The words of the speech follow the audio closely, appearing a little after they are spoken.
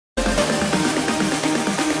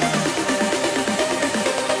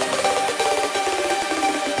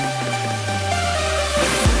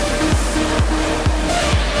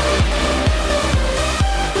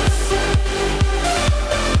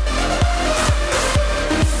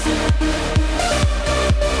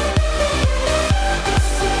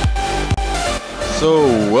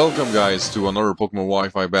welcome guys to another Pokemon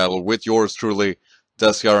Wi-Fi battle with yours truly,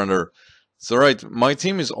 Deathscarender. So right, my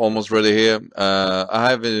team is almost ready here. I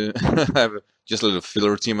have I have just a little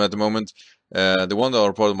filler team at the moment. The one that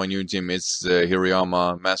are part of my new team is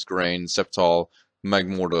Hirayama, Masquerain, Sceptile,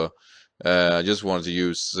 Magmortar. I just wanted to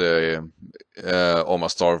use all my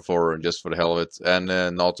star for just for the hell of it, and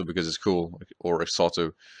Nato because it's cool, or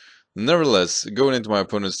Exoto. Nevertheless, going into my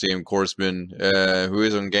opponent's team, Korbyn, who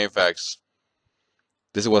is on GameFAQs.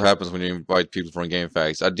 This is what happens when you invite people from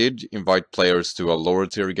GameFAQs. I did invite players to a lower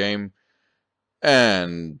tier game,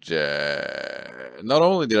 and not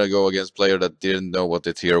only did I go against players that didn't know what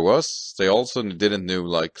the tier was, they also didn't know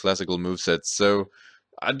like classical movesets. So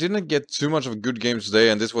I didn't get too much of a good game today,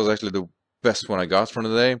 and this was actually the best one I got from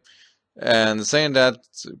the day. And saying that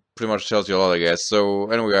pretty much tells you a lot, I guess.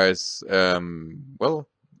 So anyway, guys, well,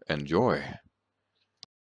 enjoy.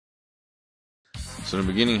 So in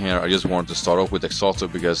the beginning here, I just wanted to start off with Exoto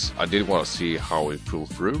because I did want to see how it pulled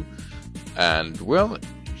through. And, well,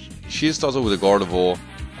 she starts off with a Gardevoir.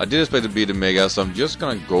 I did expect to be the Mega, so I'm just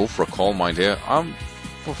gonna go for a Calm Mind here.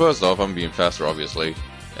 First off, I'm being faster, obviously.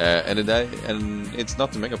 And it's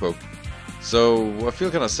not the Mega Poke. So, I feel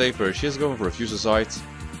kind of safer. She's going for a Fuser Sight.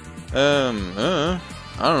 I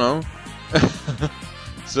don't know.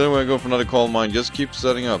 So anyway, I go for another Calm Mind, just keep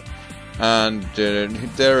setting up. And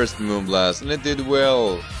there is the Moonblast, and it did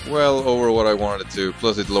well over what I wanted it to,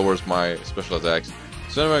 plus it lowers my special attacks.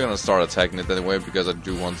 So anyway, I'm gonna start attacking it anyway, because I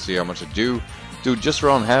do want to see how much I do just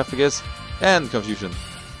around half, I guess, and Confusion.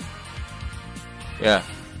 Yeah.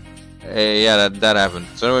 Yeah, that happened.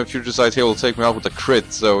 So anyway, Future Sight here will take me out with a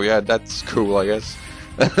crit, so yeah, that's cool, I guess.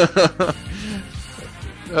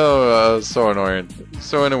 Oh, so annoying.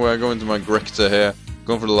 So anyway, I go into my Grecta here,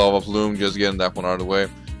 going for the Lava Plume, just getting that one out of the way.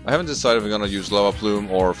 I haven't decided if I'm gonna use Lava Plume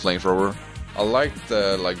or Flamethrower. I like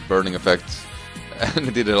the burning effect, and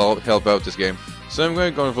it did help out this game. So I'm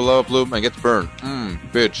going for Lava Plume and get burned.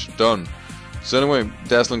 Bitch, done. So anyway,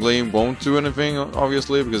 Dazzling Gleam won't do anything,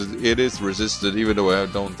 obviously, because it is resisted, even though I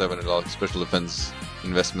don't have any special defense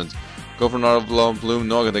investment. Go for another Lava Plume,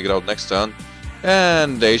 no, I can take it out next turn.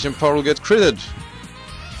 And the Asian Power will get critted.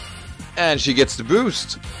 And she gets the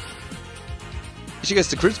boost. She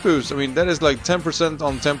gets the crit boost. I mean, that is like 10%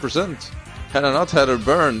 on 10%. Had I not had her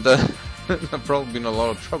burned, I'd probably been in a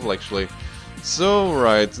lot of trouble, actually. So,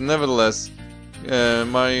 right, nevertheless,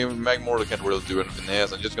 my Magmortar can't really do anything here,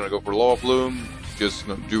 so I'm just gonna go for Lava Plume, just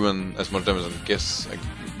doing as much damage as I guess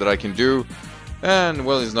that I can do. And,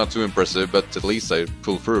 well, it's not too impressive, but at least I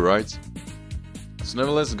pull through, right? So,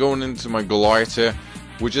 nevertheless, going into my Goliath here,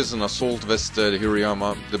 which is an Assault Vested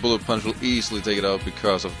Hirayama. The Bullet Punch will easily take it out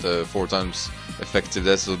because of the 4 times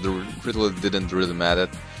effectiveness, so the critical didn't really matter.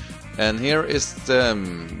 And here is the,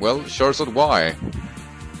 well, Charizard Y.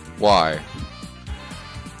 Why?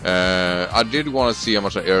 I did want to see how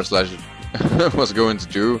much an Air Slash was going to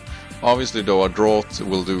do. Obviously, though, a Drought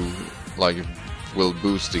will do, will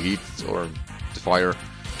boost the heat or the fire,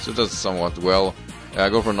 so it does somewhat well. I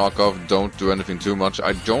go for knockoff, don't do anything too much.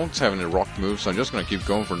 I don't have any rock moves, so I'm just gonna keep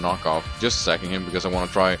going for knockoff, just sacking him because I want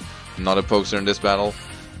to try another poster in this battle.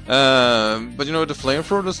 But you know, the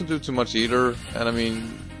Flamethrower doesn't do too much either, and I mean,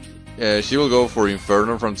 she will go for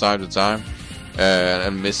Inferno from time to time,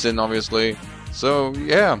 and missing obviously. So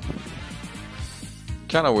yeah,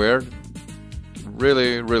 kind of weird,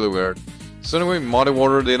 really weird. So anyway, Muddy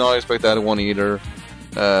Water did not expect that one either.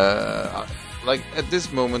 Like, at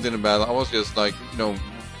this moment in the battle, I was just like, you know,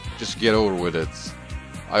 just get over with it.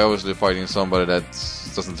 I obviously fighting somebody that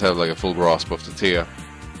doesn't have like a full grasp of the tier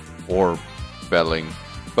or battling.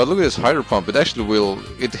 But look at this Hydro Pump, it actually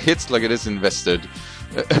it hits like it is invested.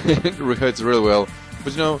 It hits really well.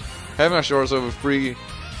 But you know, having a Charizard with 3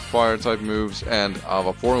 fire type moves and a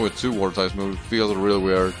Vaporeon with 2 water type moves feels really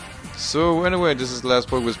weird. So anyway, this is the last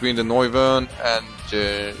point with being the Noivern, and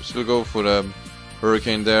she'll go for the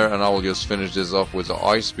Hurricane there, and I will just finish this off with the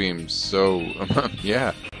Ice Beam. So,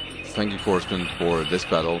 yeah, thank you, Korbyn, for this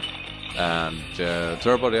battle, and to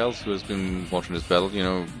everybody else who has been watching this battle, you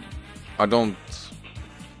know, I don't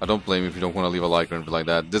blame you if you don't want to leave a like or anything like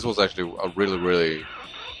that. This was actually a really,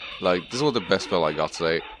 like, this was the best battle I got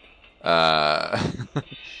today. And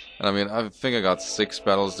I mean, I think I got 6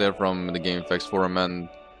 battles there from the GameFAQs forum, and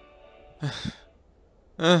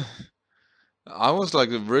I was like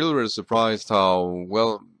really surprised how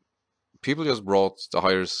well people just brought the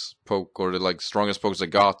highest poke or the like strongest pokes I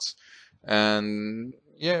got, and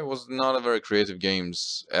yeah, it was not a very creative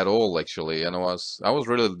games at all actually, and I was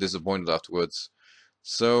really disappointed afterwards.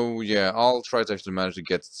 So yeah, I'll try to actually manage to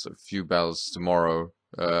get a few battles tomorrow.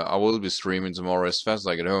 I will be streaming tomorrow as fast as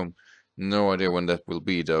I get home. No idea when that will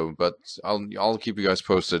be though, but I'll keep you guys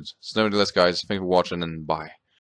posted. So nevertheless, guys, thank you for watching and bye.